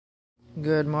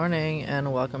Good morning,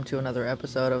 and welcome to another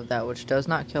episode of That Which Does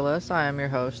Not Kill Us. I am your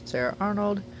host, Sarah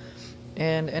Arnold,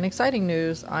 and in exciting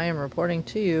news, I am reporting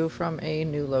to you from a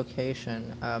new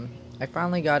location. I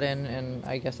finally got in, and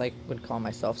I guess I would call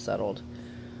myself settled.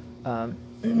 Um,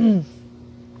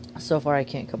 so far, I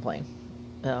can't complain.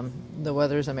 The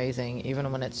weather's amazing, even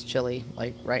when it's chilly.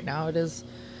 Like right now, it is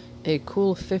a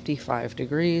cool 55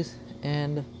 degrees,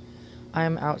 and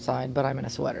I'm outside, but I'm in a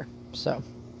sweater. So,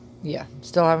 yeah,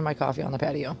 still having my coffee on the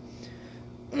patio.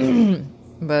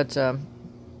 But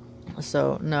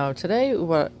so no, today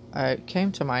what I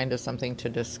came to mind as something to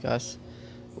discuss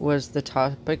was the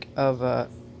topic of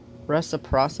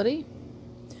reciprocity.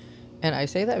 And I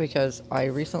say that because I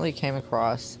recently came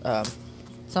across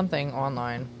something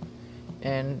online,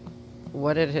 and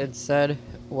what it had said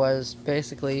was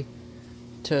basically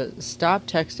to stop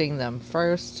texting them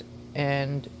first,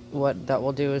 and what that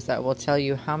will do is that will tell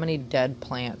you how many dead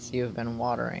plants you've been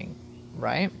watering,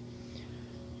 right?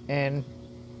 And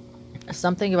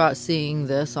something about seeing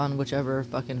this on whichever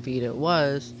fucking feed it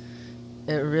was,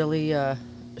 it really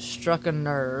struck a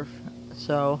nerve.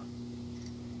 So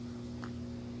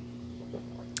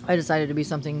I decided to be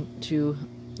something to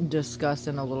discuss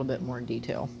in a little bit more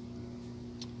detail.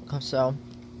 So,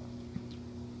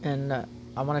 and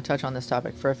I want to touch on this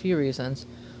topic for a few reasons.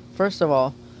 First of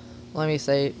all, let me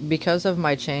say, because of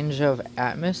my change of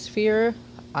atmosphere,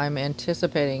 I'm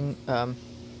anticipating, I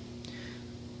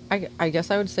guess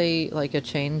I would say, like a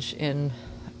change in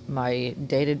my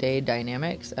day-to-day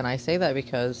dynamics. And I say that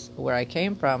because where I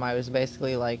came from, I was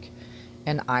basically like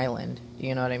an island.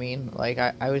 You know what I mean? Like,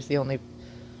 I was the only,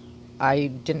 I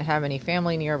didn't have any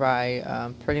family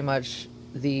nearby. Pretty much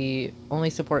the only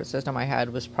support system I had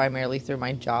was primarily through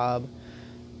my job.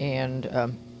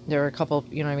 And there were a couple,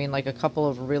 you know what I mean, like a couple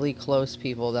of really close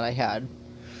people that I had.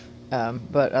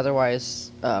 But otherwise,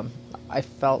 I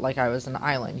felt like I was an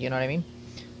island, you know what I mean?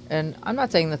 And I'm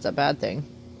not saying that's a bad thing,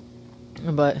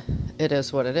 but it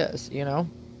is what it is, you know?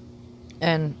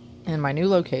 And in my new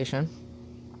location,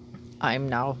 I'm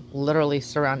now literally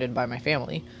surrounded by my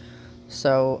family.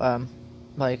 So,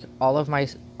 like all of my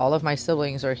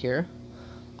siblings are here.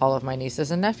 All of my nieces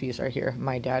and nephews are here.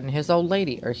 My dad and his old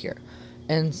lady are here.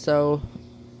 And so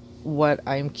what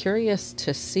I'm curious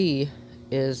to see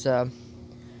is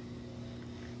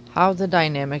how the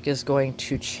dynamic is going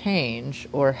to change,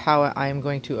 or how I'm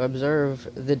going to observe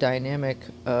the dynamic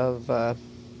of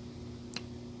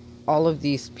all of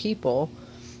these people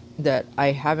that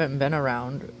I haven't been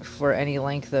around for any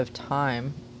length of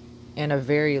time in a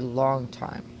very long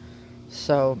time.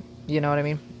 So, you know what I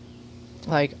mean?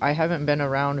 Like, I haven't been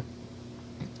around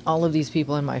all of these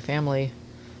people in my family,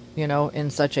 you know, in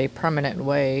such a permanent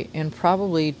way in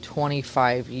probably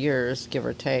 25 years, give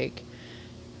or take.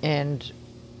 And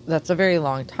that's a very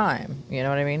long time, you know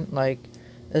what I mean? Like,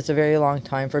 it's a very long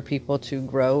time for people to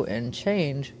grow and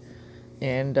change.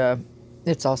 And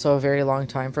it's also a very long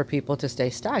time for people to stay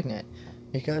stagnant.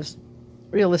 Because,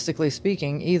 realistically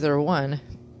speaking, either one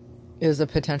is a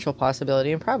potential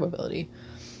possibility and probability.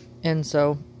 And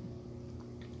so,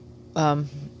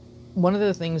 one of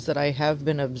the things that I have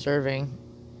been observing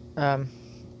a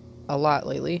lot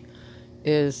lately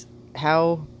is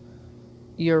how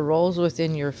your roles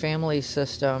within your family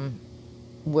system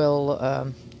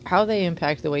will, how they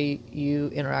impact the way you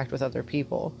interact with other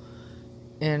people.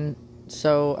 And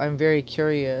so I'm very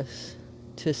curious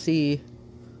to see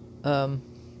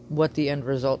what the end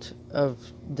result of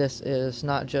this is,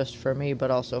 not just for me,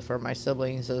 but also for my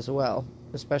siblings as well.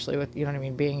 Especially with, you know what I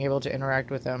mean, being able to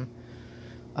interact with them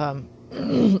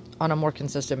on a more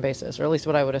consistent basis, or at least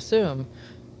what I would assume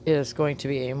is going to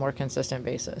be a more consistent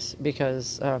basis.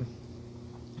 Because,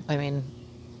 I mean,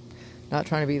 not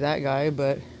trying to be that guy,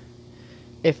 but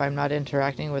if I'm not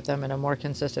interacting with them in a more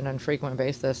consistent and frequent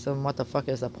basis, then what the fuck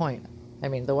is the point? I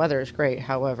mean, the weather is great,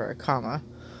 however, comma,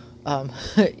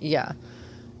 yeah.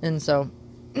 And so,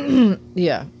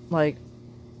 yeah, like,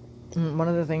 one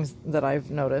of the things that I've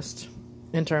noticed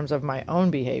in terms of my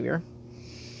own behavior,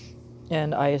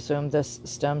 and I assume this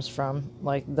stems from,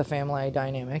 like, the family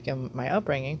dynamic and my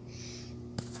upbringing,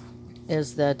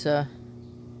 is that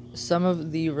some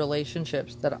of the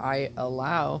relationships that I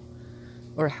allow,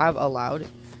 or have allowed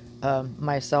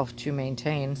myself to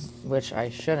maintain, which I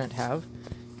shouldn't have,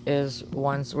 is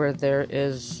ones where there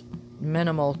is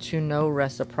minimal to no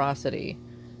reciprocity.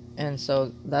 And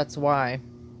so that's why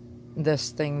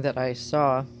this thing that I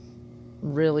saw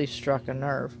really struck a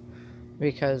nerve,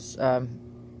 because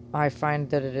I find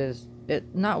that it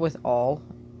not with all,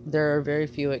 there are very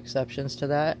few exceptions to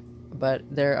that, but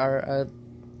there are a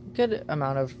good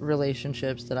amount of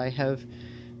relationships that I have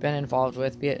been involved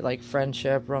with, be it like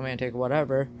friendship, romantic,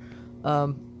 whatever,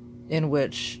 in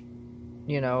which,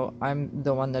 I'm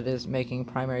the one that is making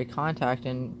primary contact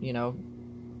and,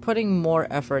 putting more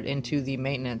effort into the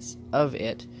maintenance of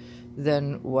it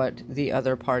than what the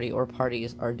other party or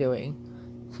parties are doing.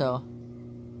 So,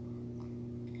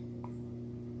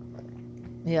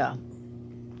 yeah,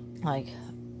 like,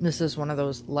 this is one of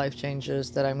those life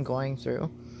changes that I'm going through,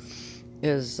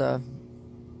 is,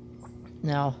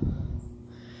 now,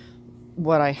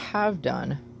 what I have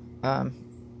done,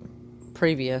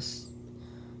 previous,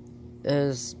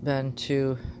 has been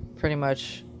to pretty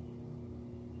much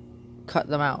cut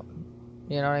them out.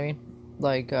 You know what I mean?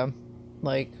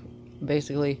 Like,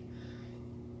 basically,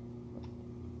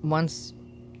 once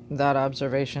that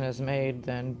observation is made,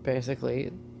 then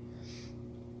basically,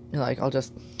 like, I'll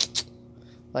just,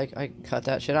 like, I cut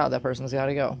that shit out. That person's got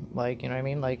to go. Like, you know what I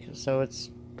mean? Like, so it's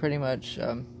pretty much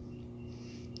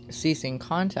ceasing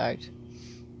contact.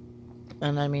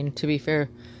 And I mean, to be fair,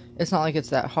 it's not like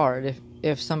it's that hard.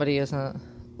 If somebody isn't,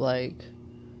 like,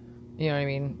 you know what I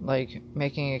mean, like,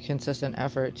 making a consistent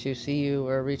effort to see you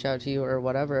or reach out to you or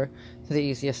whatever, the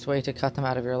easiest way to cut them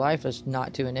out of your life is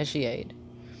not to initiate,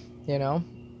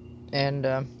 and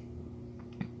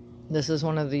this is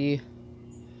one of the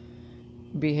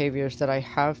behaviors that I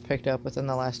have picked up within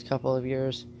the last couple of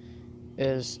years,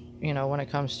 is, when it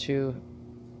comes to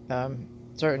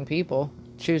certain people,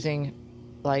 choosing,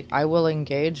 like, I will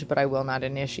engage but I will not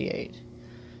initiate,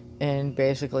 and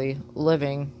basically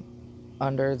living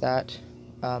under that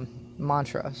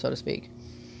mantra, so to speak.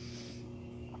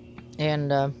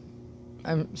 And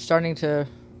I'm starting to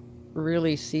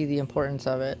really see the importance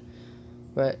of it.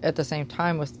 But at the same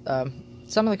time, with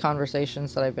some of the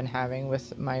conversations that I've been having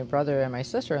with my brother and my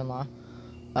sister-in-law,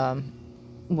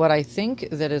 what I think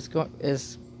that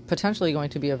is potentially going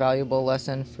to be a valuable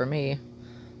lesson for me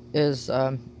is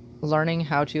learning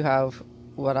how to have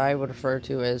what I would refer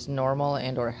to as normal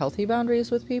and or healthy boundaries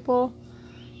with people.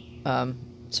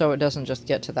 So it doesn't just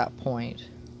get to that point.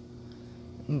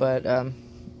 But,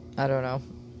 I don't know.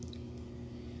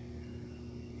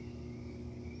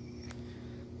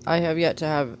 I have yet to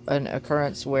have an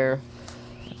occurrence where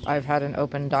I've had an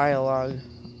open dialogue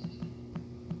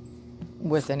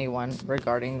with anyone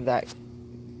regarding that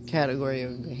category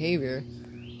of behavior.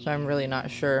 So I'm really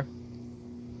not sure,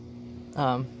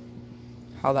 how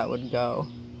that would go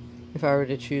if I were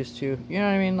to choose to, you know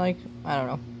what I mean? Like, I don't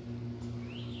know.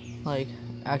 Like,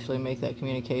 actually make that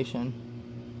communication.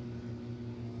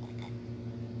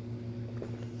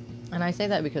 And I say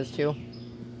that because, too,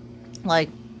 like,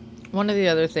 one of the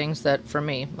other things that, for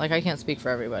me, like, I can't speak for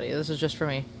everybody, this is just for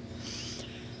me,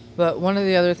 but one of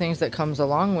the other things that comes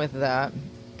along with that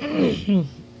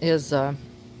is,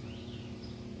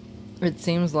 it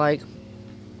seems like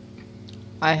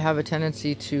I have a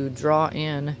tendency to draw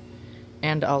in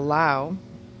and allow,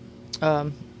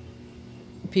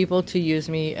 people to use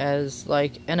me as,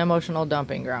 like, an emotional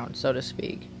dumping ground, so to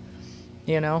speak,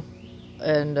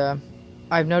 and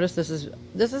I've noticed this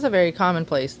is a very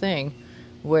commonplace thing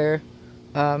where,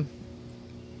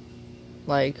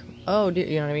 like, oh, you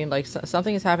know what I mean, like,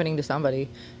 something is happening to somebody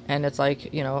and it's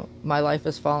like, my life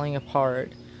is falling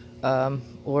apart,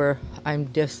 or I'm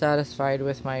dissatisfied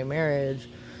with my marriage,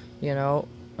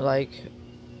 like,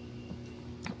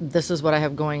 this is what I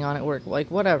have going on at work, like,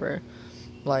 whatever,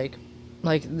 like,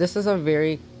 this is a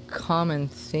very common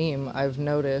theme I've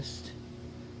noticed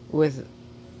with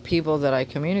people that I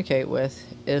communicate with,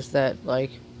 is that,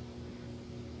 like,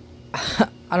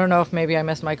 I don't know if maybe I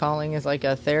missed my calling as, like,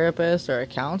 a therapist or a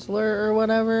counselor or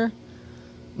whatever,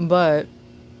 but,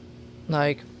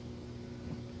 like,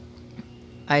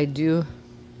 I do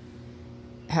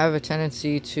have a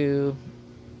tendency to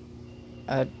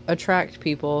attract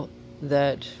people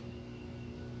that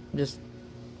just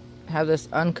have this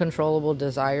uncontrollable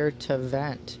desire to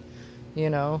vent,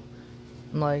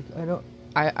 like,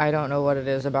 I don't know what it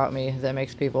is about me that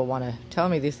makes people want to tell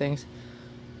me these things,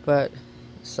 but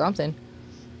something.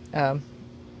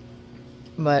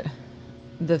 But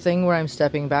the thing where I'm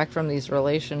stepping back from these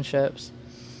relationships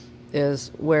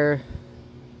is where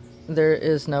there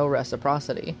is no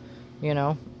reciprocity,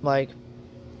 like,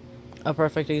 a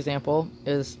perfect example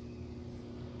is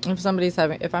if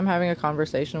I'm having a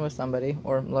conversation with somebody,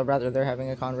 or rather they're having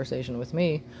a conversation with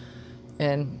me,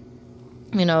 and,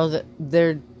 that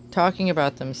they're talking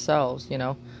about themselves,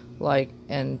 like,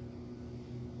 and,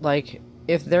 like,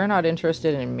 if they're not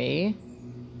interested in me,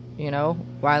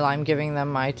 while I'm giving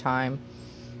them my time,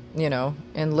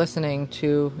 and listening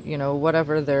to,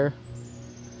 whatever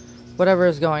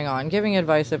is going on, giving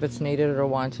advice if it's needed or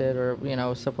wanted,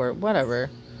 or, support,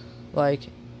 whatever, like,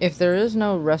 if there is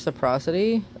no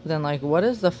reciprocity, then, like, what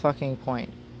is the fucking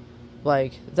point?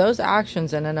 Like, those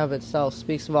actions in and of itself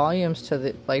speaks volumes to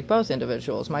the, like, both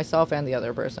individuals, myself and the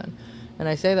other person. And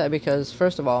I say that because,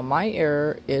 first of all, my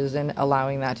error is in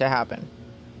allowing that to happen.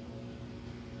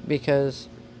 Because,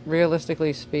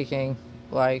 realistically speaking,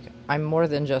 like, I'm more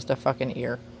than just a fucking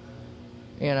ear.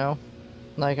 You know?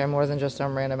 Like, I'm more than just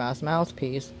some random ass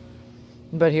mouthpiece.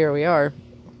 But here we are.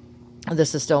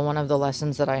 This is still one of the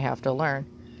lessons that I have to learn.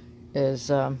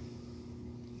 Is,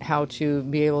 how to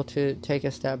be able to take a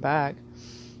step back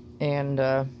and, you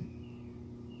know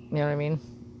what I mean?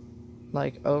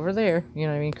 Like, over there, you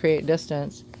know what I mean? Create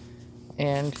distance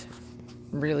and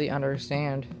really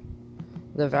understand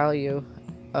the value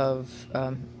of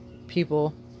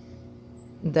people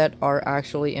that are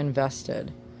actually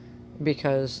invested.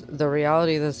 Because the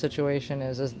reality of the situation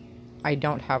is I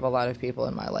don't have a lot of people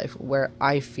in my life where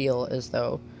I feel as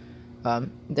though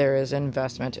there is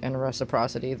investment and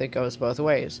reciprocity that goes both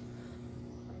ways.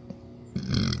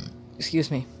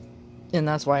 Excuse me. And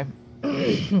that's why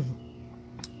if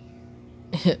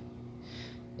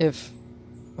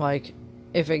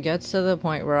it gets to the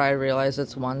point where I realize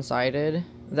it's one-sided,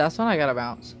 that's when I gotta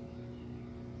bounce.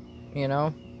 You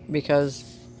know? Because,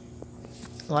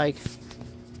 like,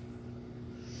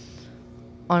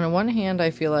 on one hand, I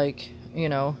feel like, you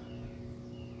know,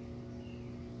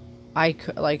 I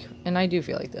could, like, and I do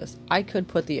feel like this, I could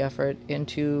put the effort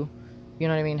into, you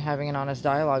know what I mean, having an honest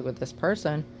dialogue with this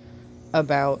person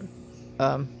about,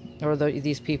 or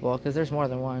these people, because there's more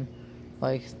than one.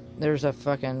 Like, there's a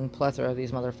fucking plethora of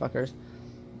these motherfuckers.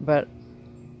 But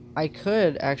I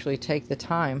could actually take the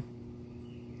time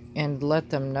and let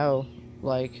them know,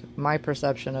 like, my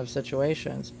perception of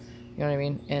situations. You know what I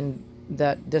mean? And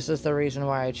that this is the reason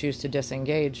why I choose to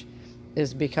disengage,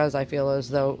 is because I feel as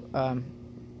though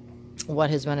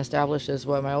what has been established is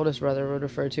what my oldest brother would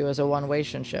refer to as a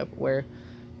one-waytionship, where,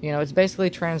 you know, it's basically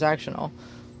transactional.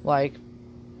 Like,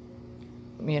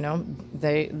 you know,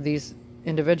 these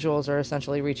individuals are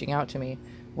essentially reaching out to me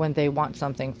when they want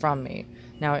something from me.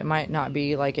 Now, it might not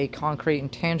be like a concrete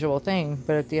and tangible thing,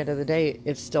 but at the end of the day,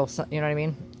 it's still, you know what I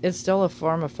mean? It's still a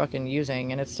form of fucking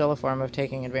using, and it's still a form of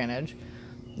taking advantage,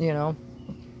 you know?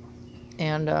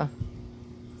 And,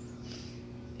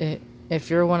 if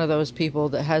you're one of those people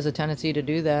that has a tendency to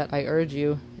do that, I urge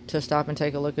you to stop and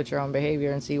take a look at your own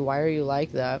behavior and see, why are you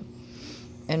like that?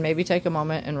 And maybe take a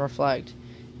moment and reflect.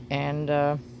 And,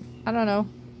 I don't know,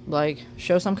 like,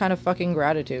 show some kind of fucking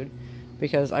gratitude.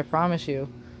 Because I promise you,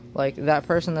 like, that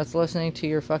person that's listening to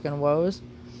your fucking woes,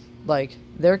 like,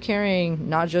 they're carrying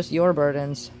not just your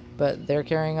burdens, but they're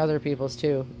carrying other people's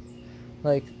too.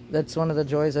 Like, that's one of the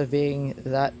joys of being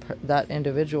that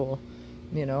individual,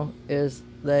 you know, is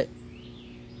that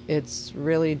it's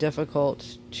really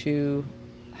difficult to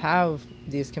have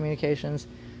these communications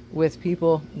with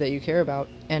people that you care about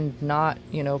and not,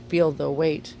 you know, feel the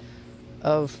weight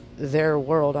of their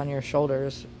world on your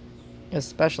shoulders,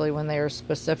 especially when they are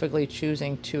specifically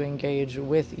choosing to engage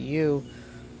with you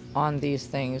on these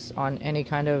things on any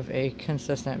kind of a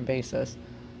consistent basis.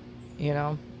 You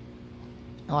know,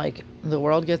 like, the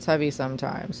world gets heavy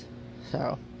sometimes.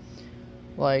 So,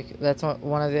 like, that's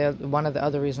one of the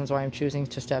other reasons why I'm choosing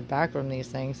to step back from these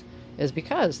things, is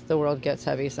because the world gets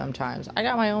heavy sometimes. I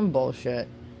got my own bullshit,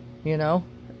 you know?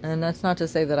 And that's not to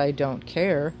say that I don't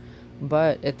care,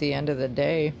 but at the end of the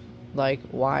day, like,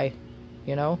 why?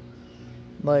 You know?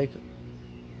 Like,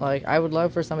 I would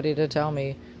love for somebody to tell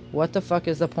me, what the fuck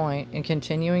is the point in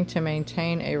continuing to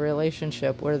maintain a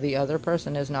relationship where the other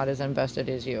person is not as invested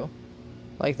as you?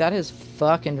 Like, that is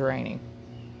fucking draining.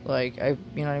 Like, you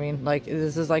know what I mean? Like,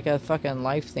 this is like a fucking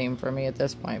life theme for me at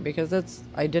this point, because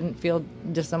I didn't feel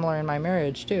dissimilar in my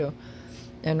marriage too.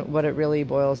 And what it really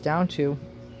boils down to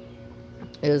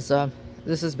is,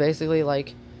 this is basically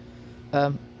like,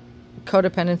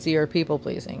 codependency or people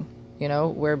pleasing, you know,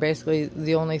 where basically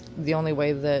the only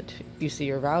way that you see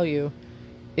your value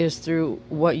is through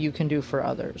what you can do for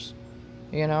others,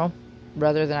 you know,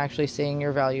 rather than actually seeing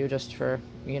your value just for,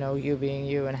 you know, you being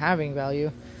you and having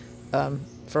value.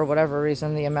 For whatever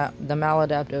reason, the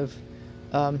maladaptive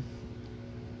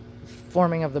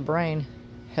forming of the brain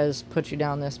has put you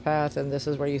down this path, and this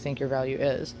is where you think your value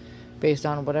is, based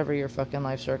on whatever your fucking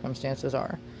life circumstances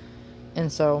are.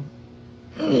 And so,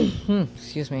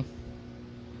 excuse me,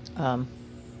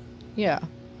 yeah,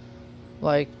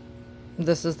 like,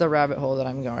 this is the rabbit hole that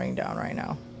I'm going down right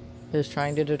now, is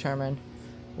trying to determine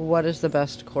what is the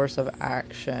best course of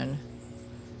action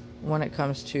when it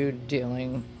comes to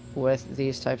dealing with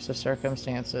these types of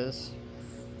circumstances.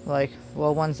 Like,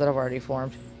 well, ones that have already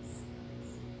formed,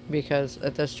 because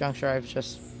at this juncture I've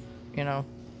just, you know,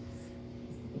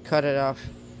 cut it off,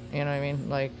 you know what I mean,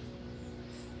 like,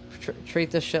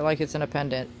 treat this shit like it's an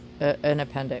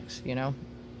appendix, you know?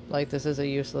 Like, this is a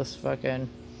useless fucking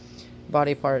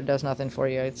body part. It does nothing for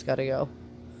you. It's gotta go.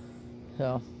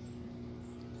 So,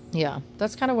 yeah,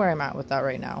 that's kind of where I'm at with that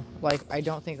right now. Like, I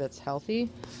don't think that's healthy,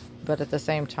 but at the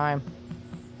same time,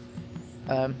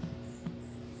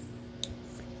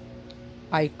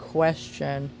 I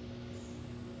question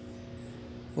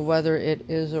whether it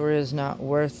is or is not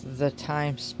worth the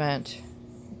time spent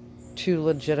to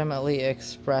legitimately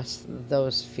express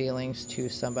those feelings to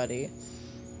somebody.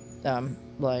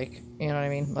 Like, you know what I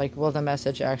mean? Like, will the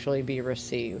message actually be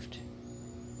received?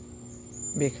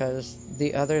 Because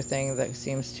the other thing that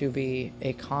seems to be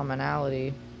a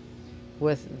commonality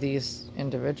with these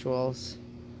individuals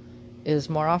is,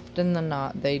 more often than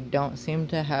not, they don't seem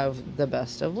to have the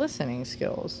best of listening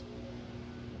skills.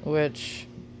 Which,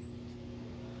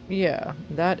 yeah,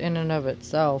 that in and of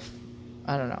itself,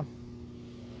 I don't know.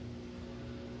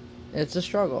 It's a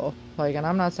struggle. Like, and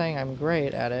I'm not saying I'm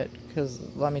great at it, because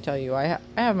let me tell you, I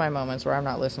have my moments where I'm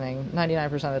not listening.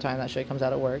 99% of the time that shit comes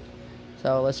out at work.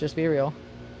 So let's just be real.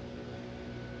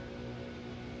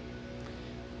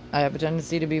 I have a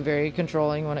tendency to be very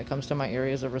controlling when it comes to my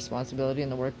areas of responsibility in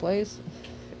the workplace.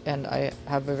 And I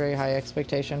have a very high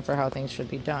expectation for how things should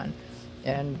be done.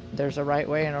 And there's a right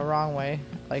way and a wrong way.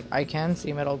 Like, I can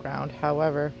see middle ground.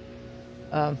 However,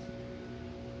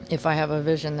 if I have a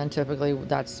vision, then typically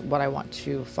that's what I want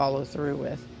to follow through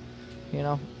with. You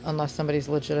know, unless somebody's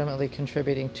legitimately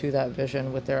contributing to that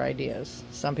vision with their ideas.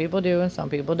 Some people do and some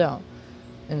people don't.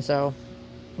 And so,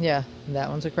 yeah, that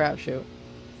one's a crapshoot.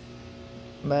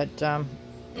 But,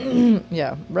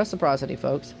 yeah, reciprocity,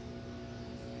 folks.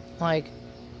 Like,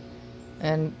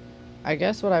 and I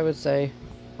guess what I would say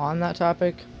on that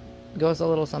topic goes a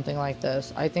little something like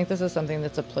this. I think this is something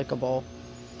that's applicable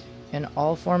in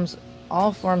all forms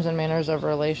and manners of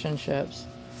relationships,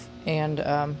 and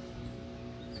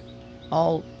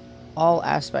all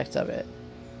aspects of it,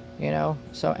 you know?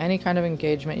 So any kind of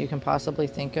engagement you can possibly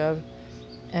think of.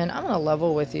 And I'm gonna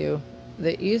level with you.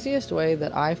 The easiest way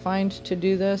that I find to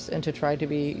do this and to try to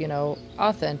be, you know,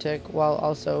 authentic while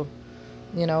also,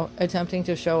 you know, attempting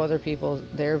to show other people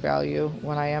their value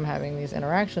when I am having these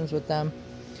interactions with them,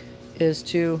 is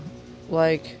to,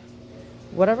 like,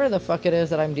 whatever the fuck it is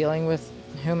that I'm dealing with,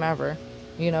 whomever,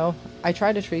 you know, I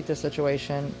try to treat the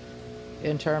situation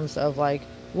in terms of, like,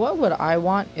 what would I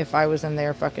want if I was in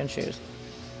their fucking shoes?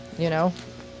 You know,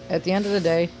 at the end of the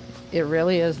day, it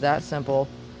really is that simple.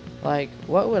 Like,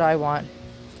 what would I want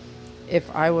if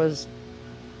I was,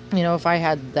 you know, if I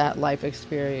had that life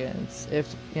experience,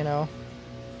 if, you know,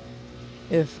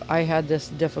 if I had this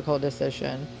difficult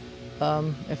decision,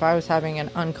 if I was having an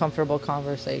uncomfortable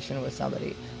conversation with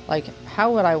somebody, like,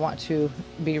 how would I want to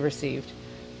be received?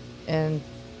 And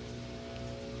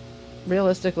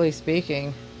realistically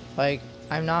speaking, like,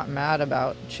 I'm not mad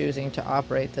about choosing to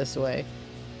operate this way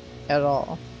at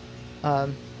all,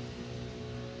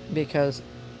 because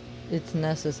it's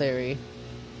necessary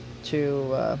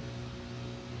to,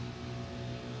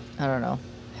 I don't know,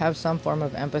 have some form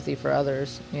of empathy for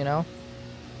others, you know?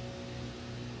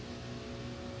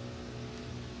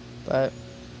 But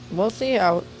we'll see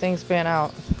how things pan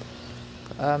out.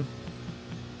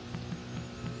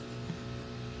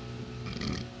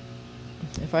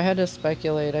 If I had to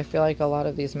speculate, I feel like a lot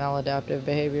of these maladaptive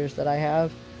behaviors that I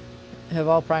have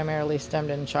all primarily stemmed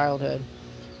in childhood.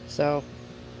 So,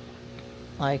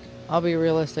 like, I'll be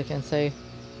realistic and say,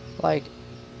 like,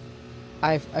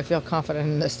 I feel confident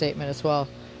in this statement as well.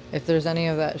 If there's any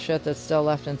of that shit that's still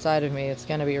left inside of me, it's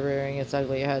going to be rearing its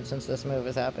ugly head since this move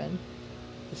has happened.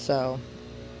 So,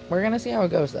 we're going to see how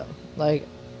it goes, though. Like,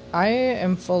 I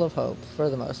am full of hope for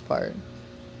the most part.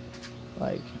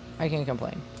 Like, I can't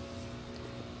complain.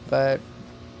 But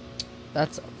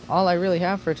that's all I really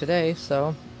have for today.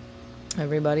 So,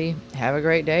 everybody, have a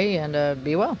great day and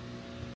be well.